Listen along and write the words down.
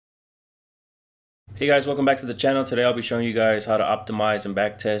Hey guys, welcome back to the channel. Today I'll be showing you guys how to optimize and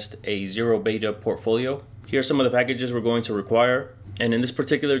backtest a zero beta portfolio. Here are some of the packages we're going to require. And in this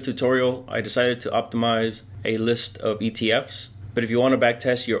particular tutorial, I decided to optimize a list of ETFs. But if you want to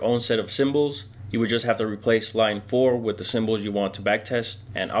backtest your own set of symbols, you would just have to replace line 4 with the symbols you want to backtest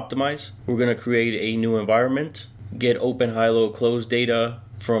and optimize. We're going to create a new environment, get open, high, low, close data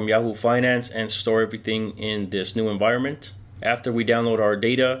from Yahoo Finance and store everything in this new environment. After we download our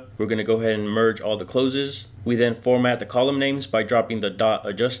data, we're going to go ahead and merge all the closes. We then format the column names by dropping the dot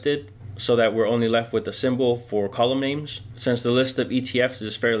adjusted so that we're only left with the symbol for column names. Since the list of ETFs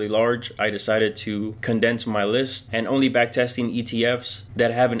is fairly large, I decided to condense my list and only backtesting ETFs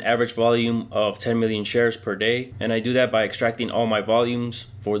that have an average volume of 10 million shares per day. And I do that by extracting all my volumes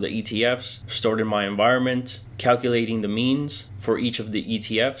for the ETFs stored in my environment, calculating the means for each of the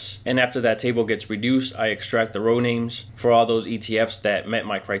ETFs, and after that table gets reduced, I extract the row names for all those ETFs that met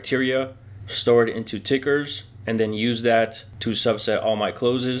my criteria, store it into tickers, and then use that to subset all my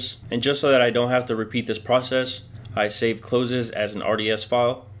closes. And just so that I don't have to repeat this process, I save closes as an RDS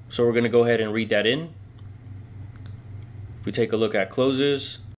file. So we're going to go ahead and read that in. If we take a look at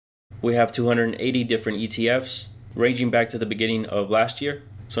closes, we have 280 different ETFs ranging back to the beginning of last year.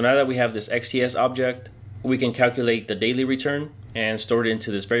 So now that we have this XTS object, we can calculate the daily return and store it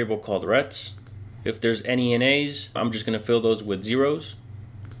into this variable called rets. If there's any NAs, I'm just going to fill those with zeros.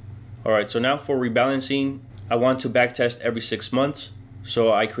 Alright, so now for rebalancing, I want to backtest every 6 months.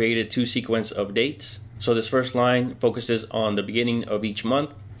 So I created 2 sequence of dates. So this first line focuses on the beginning of each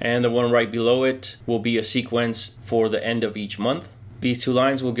month, and the one right below it will be a sequence for the end of each month. These 2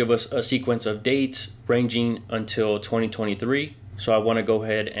 lines will give us a sequence of dates ranging until 2023. So I want to go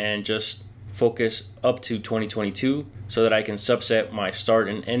ahead and just focus up to 2022 so that I can subset my start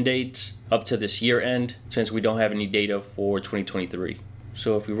and end dates up to this year end, since we don't have any data for 2023.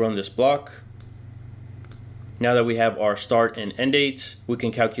 So if we run this block, now that we have our start and end dates, we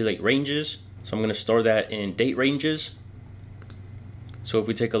can calculate ranges. So I'm going to store that in date ranges. So if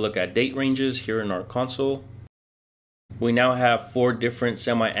we take a look at date ranges here in our console, we now have 4 different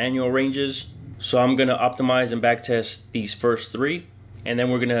semi-annual ranges. So I'm going to optimize and backtest these first 3. And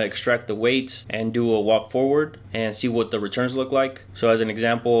then we're going to extract the weight and do a walk forward and see what the returns look like. So as an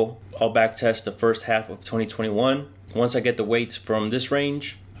example, I'll backtest the first half of 2021. Once I get the weights from this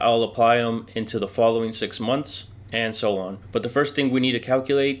range, I'll apply them into the following 6 months and so on. But the first thing we need to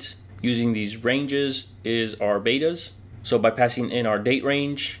calculate using these ranges is our betas. So by passing in our date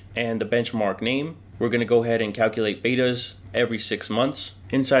range and the benchmark name, we're going to go ahead and calculate betas every 6 months.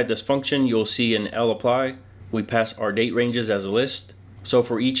 Inside this function, you'll see an lapply. We pass our date ranges as a list. So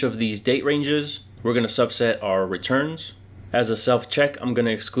for each of these date ranges, we're going to subset our returns. As a self-check, I'm going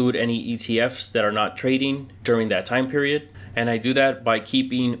to exclude any ETFs that are not trading during that time period. And I do that by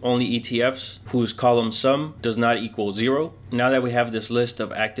keeping only ETFs whose column sum does not equal 0. Now that we have this list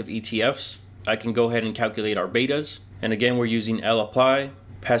of active ETFs, I can go ahead and calculate our betas. And again, we're using lapply,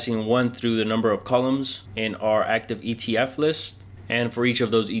 passing 1 through the number of columns in our active ETF list. And for each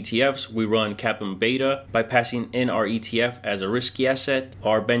of those ETFs, we run CAPM beta by passing in our ETF as a risky asset.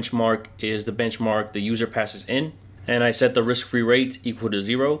 Our benchmark is the benchmark the user passes in. And I set the risk-free rate equal to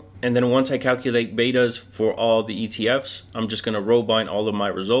 0. And then once I calculate betas for all the ETFs, I'm just going to row bind all of my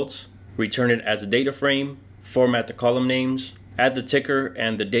results, return it as a data frame, format the column names, add the ticker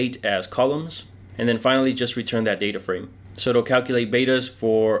and the date as columns, and then finally just return that data frame. So it'll calculate betas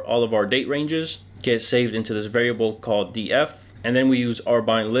for all of our date ranges, get saved into this variable called df, and then we use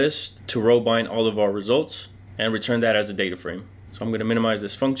rBindList to row bind all of our results and return that as a data frame. So I'm going to minimize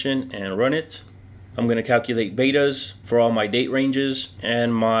this function and run it. I'm going to calculate betas for all my date ranges,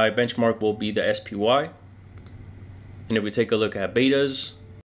 and my benchmark will be the SPY. And if we take a look at betas,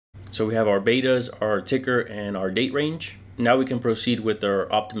 so we have our betas, our ticker, and our date range. Now we can proceed with our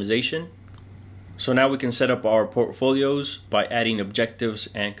optimization. So now we can set up our portfolios by adding objectives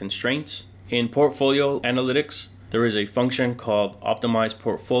and constraints. In portfolio analytics, there is a function called optimize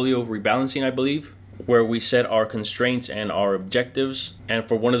portfolio rebalancing, I believe, where we set our constraints and our objectives. And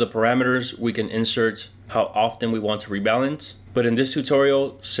for one of the parameters, we can insert how often we want to rebalance. But in this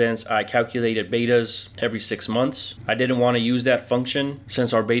tutorial, since I calculated betas every 6 months, I didn't want to use that function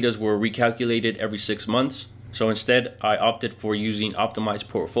since our betas were recalculated every 6 months. So instead, I opted for using optimize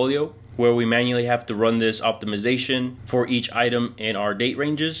portfolio, where we manually have to run this optimization for each item in our date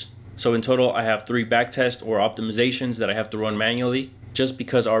ranges. So in total, I have 3 backtest or optimizations that I have to run manually, just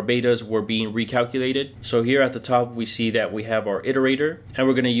because our betas were being recalculated. So here at the top, we see that we have our iterator, and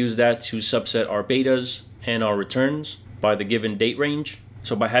we're going to use that to subset our betas and our returns by the given date range.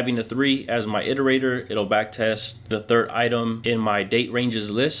 So by having a 3 as my iterator, it'll backtest the third item in my date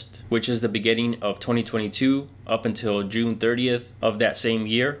ranges list, which is the beginning of 2022 up until June 30th of that same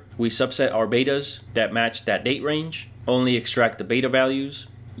year. We subset our betas that match that date range, only extract the beta values,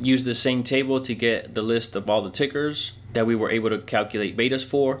 use the same table to get the list of all the tickers that we were able to calculate betas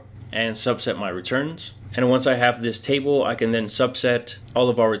for, and subset my returns. And once I have this table, I can then subset all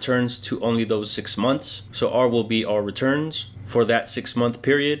of our returns to only those 6 months. So R will be our returns for that 6-month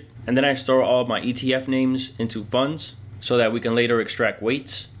period. And then I store all of my ETF names into funds so that we can later extract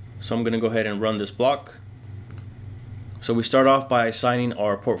weights. So I'm going to go ahead and run this block. So we start off by assigning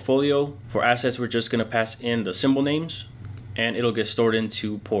our portfolio. For assets, we're just going to pass in the symbol names and it'll get stored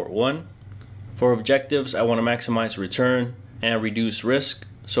into port 1. For objectives, I want to maximize return and reduce risk.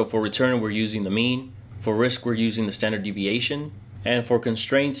 So for return, we're using the mean. For risk, we're using the standard deviation. And for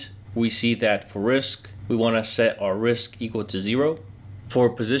constraints, we see that for risk, we want to set our risk equal to 0. For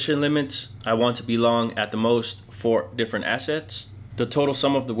position limits, I want to be long at the most 4 different assets. The total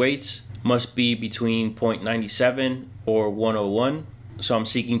sum of the weights must be between 0.97 or 101. So I'm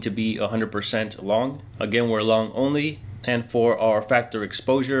seeking to be 100% long. Again, we're long only. And for our factor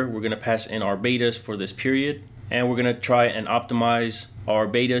exposure, we're going to pass in our betas for this period. And we're going to try and optimize our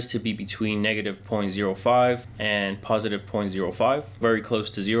betas to be between negative 0.05 and positive 0.05, very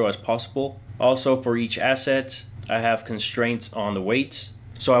close to 0 as possible. Also, for each asset, I have constraints on the weights.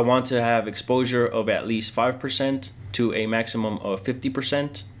 So I want to have exposure of at least 5% to a maximum of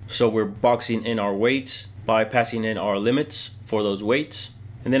 50%. So we're boxing in our weights by passing in our limits for those weights.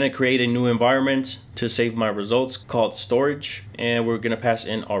 And then I create a new environment to save my results called storage. And we're going to pass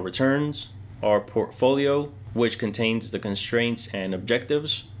in our returns, our portfolio, which contains the constraints and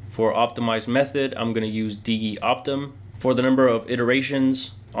objectives. For optimized method, I'm going to use DE-optim. For the number of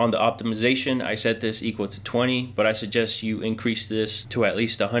iterations on the optimization, I set this equal to 20, but I suggest you increase this to at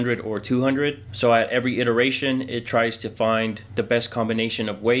least 100 or 200. So at every iteration, it tries to find the best combination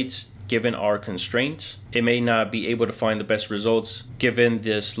of weights given our constraints. It may not be able to find the best results given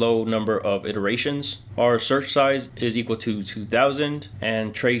the slow number of iterations. Our search size is equal to 2000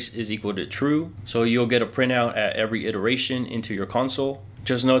 and trace is equal to true. So you'll get a printout at every iteration into your console.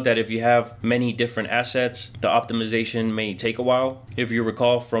 Just note that if you have many different assets, the optimization may take a while. If you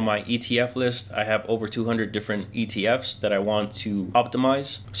recall from my ETF list, I have over 200 different ETFs that I want to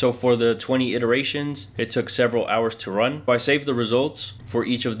optimize. So for the 20 iterations, it took several hours to run. So I saved the results for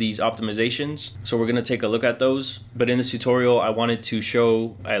each of these optimizations. So we're going to take a look at those. But in this tutorial, I wanted to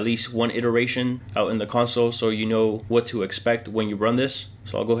show at least one iteration out in the console so you know what to expect when you run this.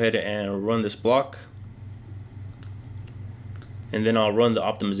 So I'll go ahead and run this block. And then I'll run the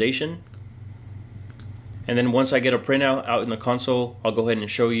optimization. And then once I get a printout out in the console, I'll go ahead and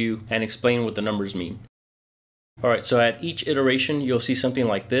show you and explain what the numbers mean. Alright, so at each iteration, you'll see something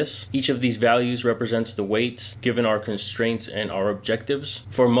like this. Each of these values represents the weights given our constraints and our objectives.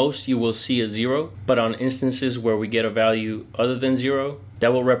 For most, you will see a 0, but on instances where we get a value other than 0,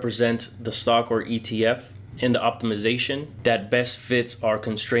 that will represent the stock or ETF in the optimization that best fits our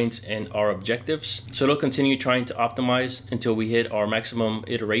constraints and our objectives. So it'll continue trying to optimize until we hit our maximum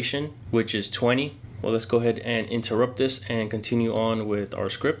iteration, which is 20. Well, let's go ahead and interrupt this and continue on with our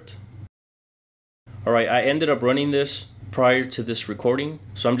script. All right, I ended up running this prior to this recording.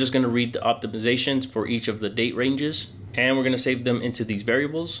 So I'm just going to read the optimizations for each of the date ranges, and we're going to save them into these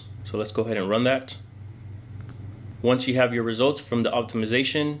variables. So let's go ahead and run that. Once you have your results from the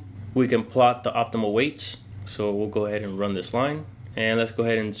optimization, we can plot the optimal weights. So we'll go ahead and run this line, and let's go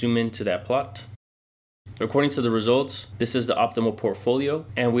ahead and zoom into that plot. According to the results, this is the optimal portfolio,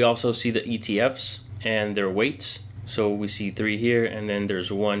 and we also see the ETFs and their weights. So we see 3 here, and then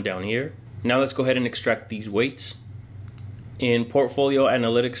there's 1 down here. Now let's go ahead and extract these weights. In portfolio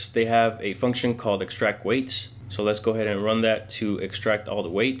analytics, they have a function called extract weights. So let's go ahead and run that to extract all the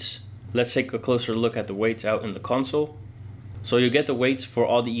weights. Let's take a closer look at the weights out in the console. So you get the weights for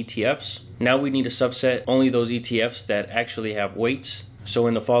all the ETFs. Now we need to subset only those ETFs that actually have weights. So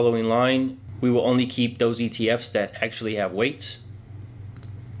in the following line, we will only keep those ETFs that actually have weights.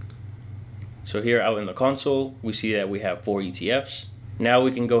 So here out in the console, we see that we have 4 ETFs. Now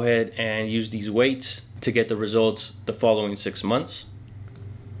we can go ahead and use these weights to get the results the following 6 months.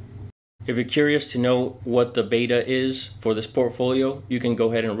 If you're curious to know what the beta is for this portfolio, you can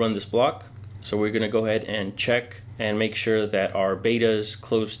go ahead and run this block. So we're going to go ahead and check and make sure that our beta is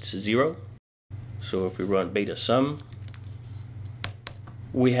close to 0. So if we run beta sum,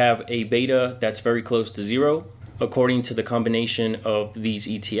 we have a beta that's very close to 0 according to the combination of these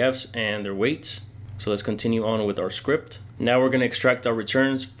ETFs and their weights. So let's continue on with our script. Now we're going to extract our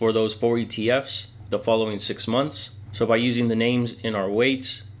returns for those 4 ETFs the following 6 months. So by using the names in our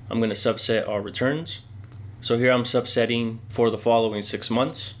weights, I'm going to subset our returns. So here I'm subsetting for the following 6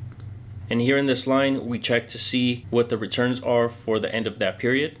 months. And here in this line, we check to see what the returns are for the end of that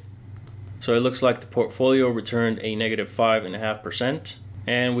period. So it looks like the portfolio returned a negative 5.5%.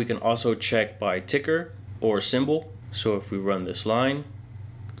 And we can also check by ticker or symbol. So if we run this line,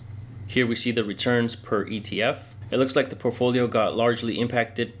 here we see the returns per ETF. It looks like the portfolio got largely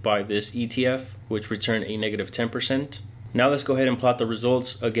impacted by this ETF, which returned a negative 10%. Now let's go ahead and plot the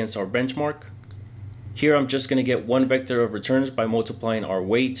results against our benchmark. Here I'm just going to get one vector of returns by multiplying our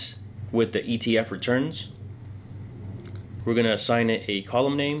weights with the ETF returns. We're going to assign it a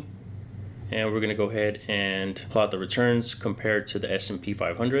column name, and we're going to go ahead and plot the returns compared to the S&P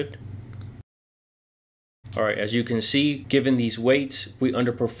 500. Alright, as you can see, given these weights, we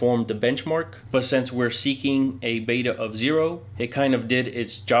underperformed the benchmark, but since we're seeking a beta of 0, it kind of did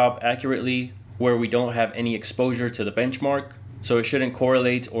its job accurately where we don't have any exposure to the benchmark, so it shouldn't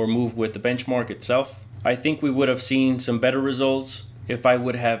correlate or move with the benchmark itself. I think we would have seen some better results if I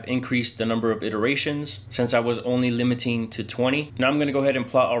would have increased the number of iterations, since I was only limiting to 20. Now I'm going to go ahead and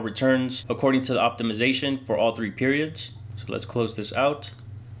plot our returns according to the optimization for all 3 periods. So let's close this out.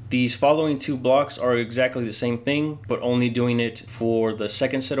 These following 2 blocks are exactly the same thing, but only doing it for the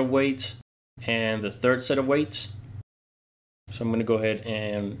second set of weights and the third set of weights. So I'm going to go ahead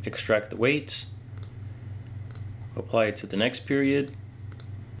and extract the weights, apply it to the next period,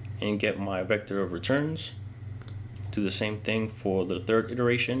 and get my vector of returns. Do the same thing for the third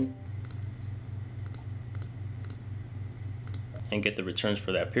iteration and get the returns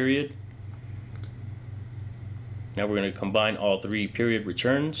for that period. Now we're going to combine all 3 period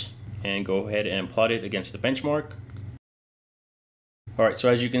returns and go ahead and plot it against the benchmark. Alright, so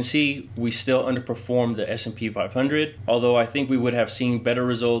as you can see, we still underperformed the S&P 500, although I think we would have seen better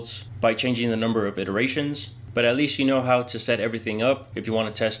results by changing the number of iterations. But at least you know how to set everything up. If you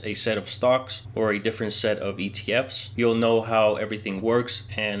want to test a set of stocks or a different set of ETFs, you'll know how everything works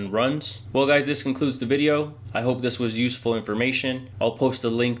and runs. Well guys, this concludes the video. I hope this was useful information. I'll post a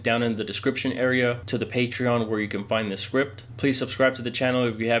link down in the description area to the Patreon where you can find the script. Please subscribe to the channel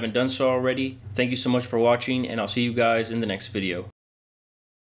if you haven't done so already. Thank you so much for watching, and I'll see you guys in the next video.